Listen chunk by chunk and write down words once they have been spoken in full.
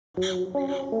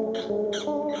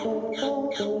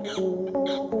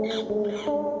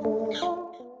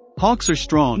Hawks are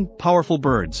strong, powerful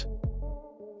birds.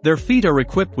 Their feet are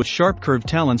equipped with sharp curved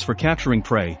talons for capturing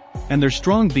prey, and their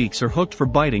strong beaks are hooked for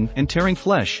biting and tearing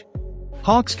flesh.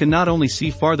 Hawks can not only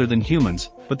see farther than humans,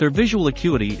 but their visual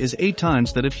acuity is 8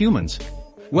 times that of humans.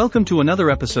 Welcome to another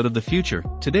episode of The Future.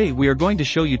 Today we are going to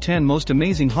show you 10 most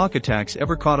amazing hawk attacks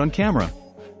ever caught on camera.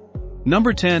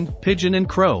 Number 10, Pigeon and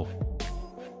Crow.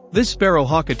 This sparrow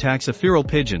hawk attacks a feral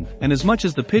pigeon, and as much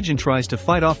as the pigeon tries to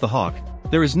fight off the hawk,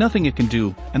 there is nothing it can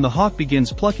do, and the hawk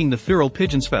begins plucking the feral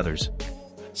pigeon's feathers.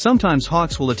 Sometimes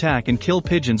hawks will attack and kill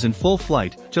pigeons in full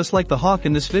flight, just like the hawk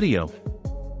in this video.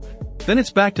 Then it's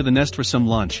back to the nest for some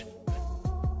lunch.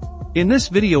 In this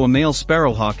video a male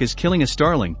sparrowhawk is killing a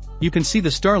starling. You can see the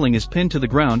starling is pinned to the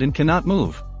ground and cannot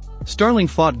move. Starling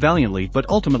fought valiantly but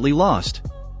ultimately lost.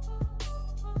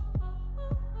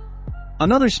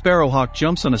 Another sparrowhawk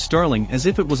jumps on a starling as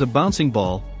if it was a bouncing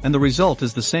ball, and the result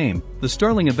is the same. The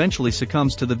starling eventually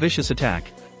succumbs to the vicious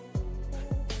attack.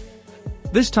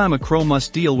 This time a crow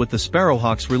must deal with the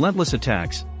sparrowhawk's relentless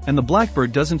attacks, and the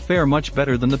blackbird doesn't fare much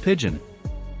better than the pigeon.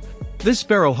 This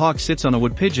sparrowhawk sits on a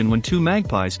wood pigeon when 2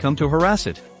 magpies come to harass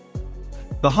it.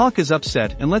 The hawk is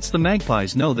upset and lets the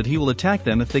magpies know that he will attack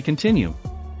them if they continue.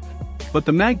 But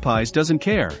the magpies doesn't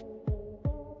care.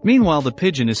 Meanwhile the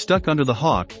pigeon is stuck under the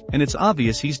hawk, and it's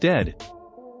obvious he's dead.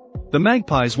 The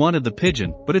magpies wanted the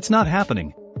pigeon, but it's not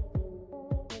happening.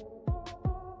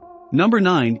 Number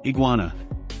 9, Iguana.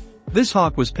 This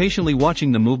hawk was patiently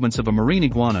watching the movements of a marine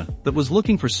iguana that was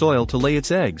looking for soil to lay its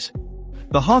eggs.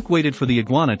 The hawk waited for the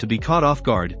iguana to be caught off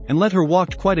guard and let her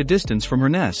walk quite a distance from her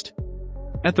nest.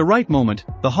 At the right moment,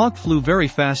 the hawk flew very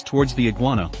fast towards the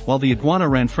iguana while the iguana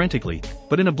ran frantically,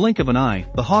 but in a blink of an eye,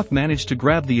 the hawk managed to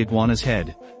grab the iguana's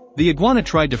head. The iguana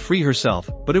tried to free herself,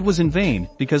 but it was in vain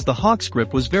because the hawk's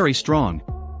grip was very strong.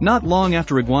 Not long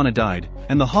after Iguana died,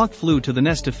 and the hawk flew to the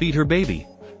nest to feed her baby.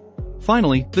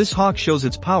 Finally, this hawk shows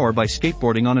its power by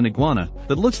skateboarding on an iguana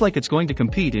that looks like it's going to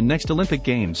compete in next Olympic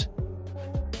Games.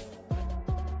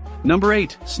 Number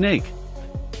 8, Snake.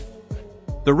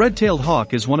 The red-tailed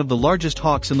hawk is one of the largest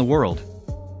hawks in the world.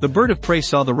 The bird of prey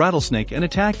saw the rattlesnake and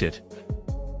attacked it.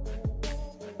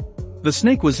 The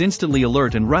snake was instantly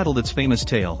alert and rattled its famous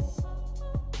tail.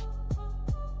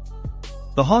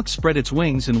 The hawk spread its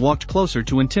wings and walked closer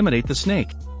to intimidate the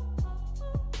snake.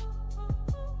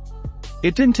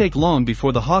 It didn't take long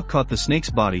before the hawk caught the snake's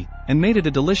body and made it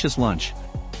a delicious lunch.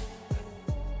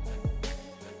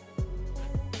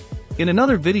 In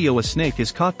another video a snake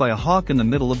is caught by a hawk in the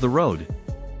middle of the road.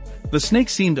 The snake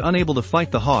seemed unable to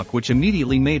fight the hawk, which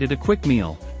immediately made it a quick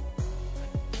meal.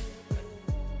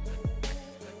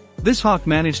 This hawk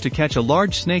managed to catch a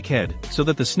large snake head so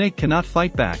that the snake cannot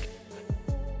fight back.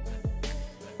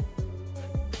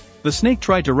 The snake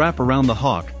tried to wrap around the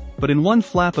hawk, but in one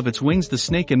flap of its wings the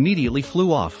snake immediately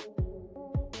flew off.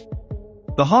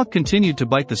 The hawk continued to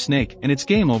bite the snake and it's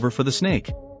game over for the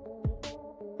snake.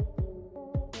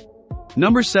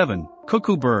 Number 7,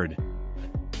 Cuckoo bird.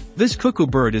 This cuckoo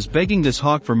bird is begging this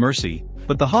hawk for mercy,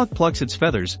 but the hawk plucks its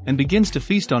feathers and begins to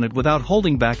feast on it without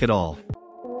holding back at all.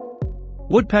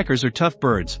 Woodpeckers are tough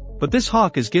birds, but this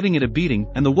hawk is giving it a beating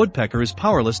and the woodpecker is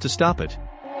powerless to stop it.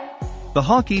 The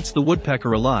hawk eats the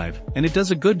woodpecker alive, and it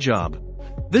does a good job.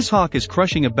 This hawk is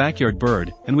crushing a backyard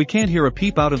bird, and we can't hear a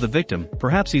peep out of the victim.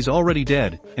 Perhaps he's already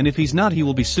dead, and if he's not he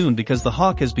will be soon because the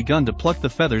hawk has begun to pluck the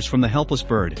feathers from the helpless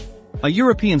bird. A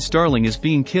European starling is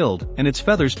being killed, and its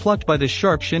feathers plucked by this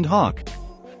sharp-shinned hawk.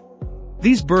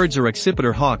 These birds are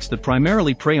accipiter hawks that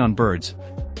primarily prey on birds.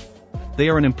 They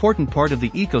are an important part of the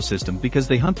ecosystem because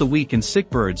they hunt the weak and sick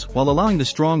birds while allowing the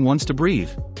strong ones to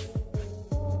breathe.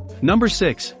 Number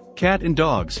 6, Cat and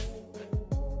dogs.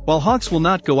 While hawks will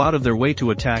not go out of their way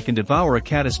to attack and devour a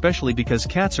cat, especially because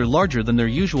cats are larger than their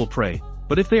usual prey,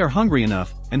 but if they are hungry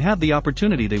enough and have the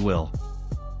opportunity they will.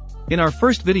 In our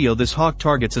first video this hawk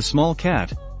targets a small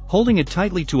cat, holding it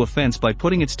tightly to a fence by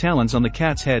putting its talons on the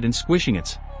cat's head and squishing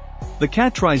it. The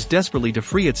cat tries desperately to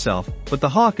free itself, but the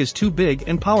hawk is too big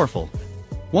and powerful.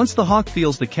 Once the hawk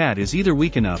feels the cat is either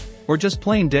weak enough, or just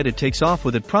plain dead, it takes off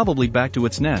with it, probably back to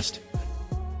its nest.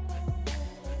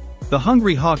 The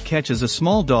hungry hawk catches a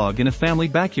small dog in a family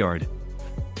backyard.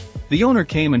 The owner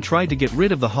came and tried to get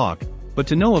rid of the hawk, but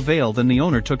to no avail. Then the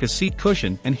owner took a seat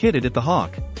cushion and hit it at the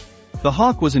hawk. The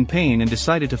hawk was in pain and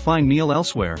decided to find meal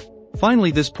elsewhere.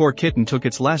 Finally this poor kitten took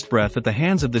its last breath at the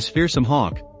hands of this fearsome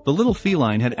hawk. The little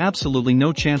feline had absolutely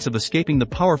no chance of escaping the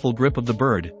powerful grip of the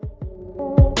bird.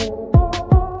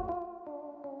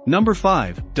 Number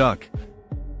 5, Duck.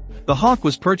 The hawk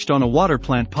was perched on a water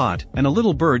plant pot and a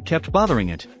little bird kept bothering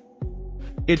it.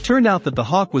 It turned out that the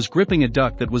hawk was gripping a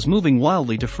duck that was moving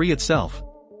wildly to free itself.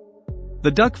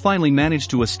 The duck finally managed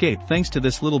to escape thanks to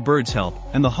this little bird's help,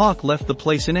 and the hawk left the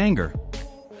place in anger.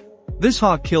 This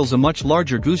hawk kills a much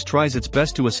larger goose, tries its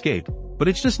best to escape, but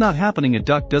it's just not happening. A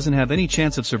duck doesn't have any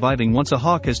chance of surviving once a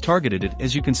hawk has targeted it.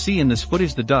 As you can see in this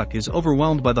footage, the duck is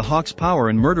overwhelmed by the hawk's power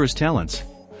and murderous talents.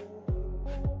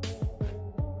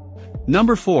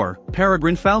 Number 4.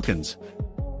 Peregrine falcons.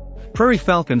 Prairie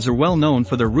falcons are well known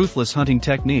for their ruthless hunting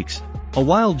techniques. A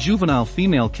wild juvenile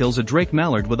female kills a drake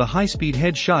mallard with a high-speed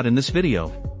headshot in this video.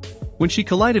 When she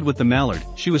collided with the mallard,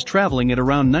 she was traveling at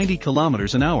around 90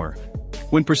 kilometers an hour.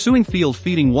 When pursuing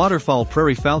field-feeding waterfowl,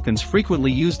 prairie falcons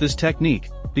frequently use this technique,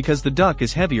 because the duck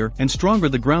is heavier and stronger.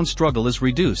 The ground struggle is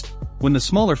reduced when the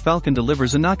smaller falcon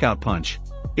delivers a knockout punch.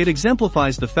 It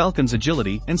exemplifies the falcon's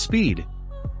agility and speed.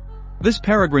 This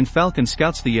peregrine falcon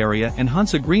scouts the area and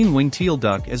hunts a green-winged teal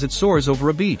duck as it soars over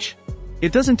a beach.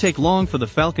 It doesn't take long for the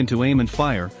falcon to aim and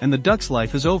fire, and the duck's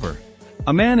life is over.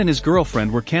 A man and his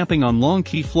girlfriend were camping on Long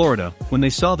Key, Florida, when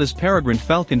they saw this peregrine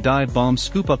falcon dive bomb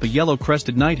scoop up a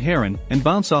yellow-crested night heron and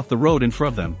bounce off the road in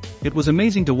front of them. It was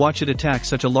amazing to watch it attack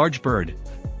such a large bird.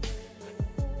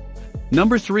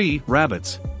 Number 3.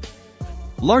 Rabbits.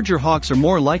 Larger hawks are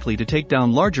more likely to take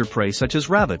down larger prey such as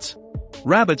rabbits.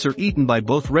 Rabbits are eaten by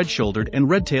both red-shouldered and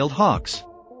red-tailed hawks.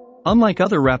 Unlike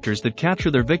other raptors that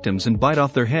capture their victims and bite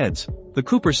off their heads, the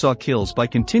Cooper saw kills by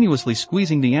continuously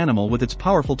squeezing the animal with its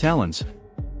powerful talons.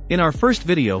 In our first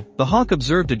video, the hawk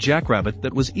observed a jackrabbit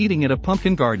that was eating at a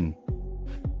pumpkin garden.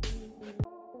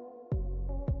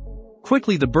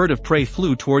 Quickly the bird of prey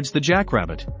flew towards the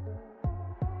jackrabbit.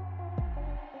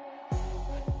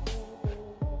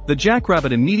 The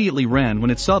jackrabbit immediately ran when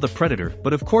it saw the predator,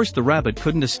 but of course the rabbit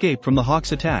couldn't escape from the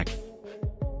hawk's attack.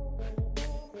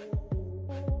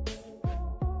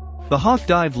 The hawk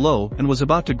dived low and was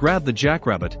about to grab the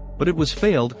jackrabbit, but it was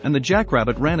failed and the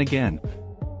jackrabbit ran again.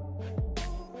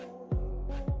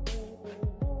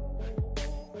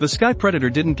 The sky predator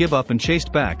didn't give up and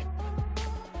chased back.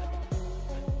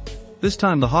 This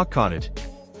time the hawk caught it.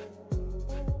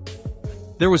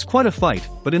 There was quite a fight,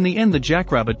 but in the end the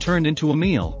jackrabbit turned into a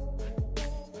meal.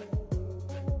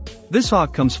 This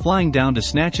hawk comes flying down to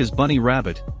snatch his bunny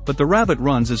rabbit, but the rabbit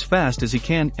runs as fast as he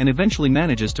can and eventually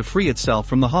manages to free itself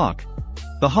from the hawk.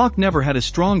 The hawk never had a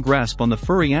strong grasp on the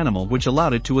furry animal, which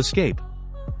allowed it to escape.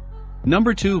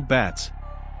 Number 2. Bats.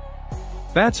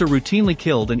 Bats are routinely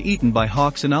killed and eaten by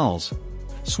hawks and owls.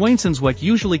 Swainson's wet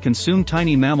usually consume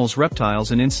tiny mammals,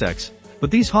 reptiles and insects,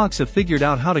 but these hawks have figured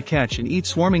out how to catch and eat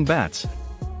swarming bats.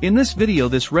 In this video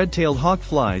this red-tailed hawk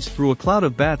flies through a cloud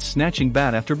of bats, snatching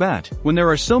bat after bat. When there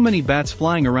are so many bats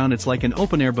flying around, it's like an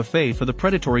open-air buffet for the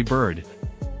predatory bird.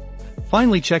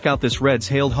 Finally, check out this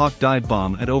red-tailed hawk dive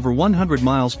bomb at over 100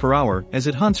 miles per hour as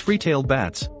it hunts free-tailed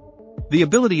bats. The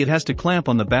ability it has to clamp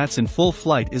on the bats in full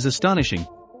flight is astonishing.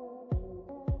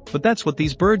 But that's what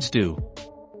these birds do.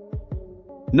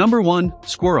 Number 1.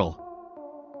 Squirrel.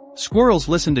 Squirrels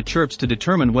listen to chirps to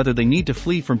determine whether they need to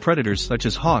flee from predators such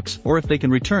as hawks or if they can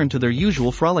return to their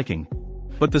usual frolicking.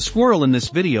 But the squirrel in this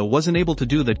video wasn't able to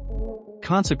do that,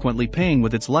 consequently paying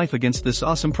with its life against this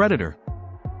awesome predator.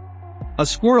 A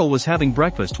squirrel was having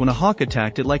breakfast when a hawk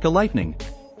attacked it like a lightning.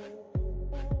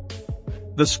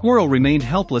 The squirrel remained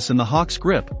helpless in the hawk's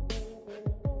grip.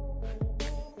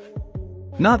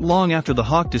 Not long after, the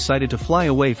hawk decided to fly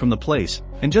away from the place,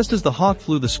 and just as the hawk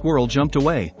flew, the squirrel jumped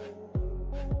away.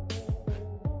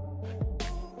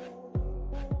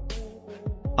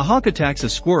 A hawk attacks a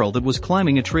squirrel that was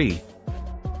climbing a tree.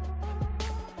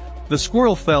 The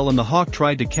squirrel fell and the hawk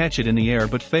tried to catch it in the air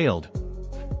but failed.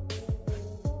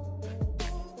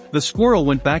 The squirrel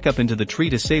went back up into the tree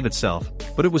to save itself,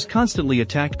 but it was constantly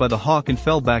attacked by the hawk and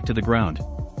fell back to the ground.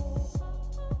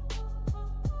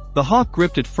 The hawk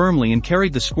gripped it firmly and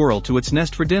carried the squirrel to its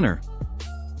nest for dinner.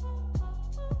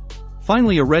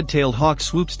 Finally, a red-tailed hawk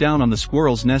swoops down on the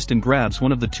squirrel's nest and grabs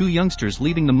one of the two youngsters,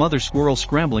 leaving the mother squirrel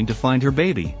scrambling to find her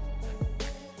baby.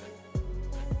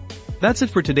 That's it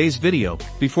for today's video.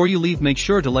 Before you leave, make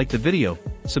sure to like the video,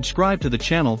 subscribe to the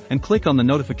channel and click on the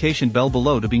notification bell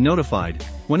below to be notified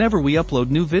whenever we upload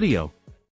new video.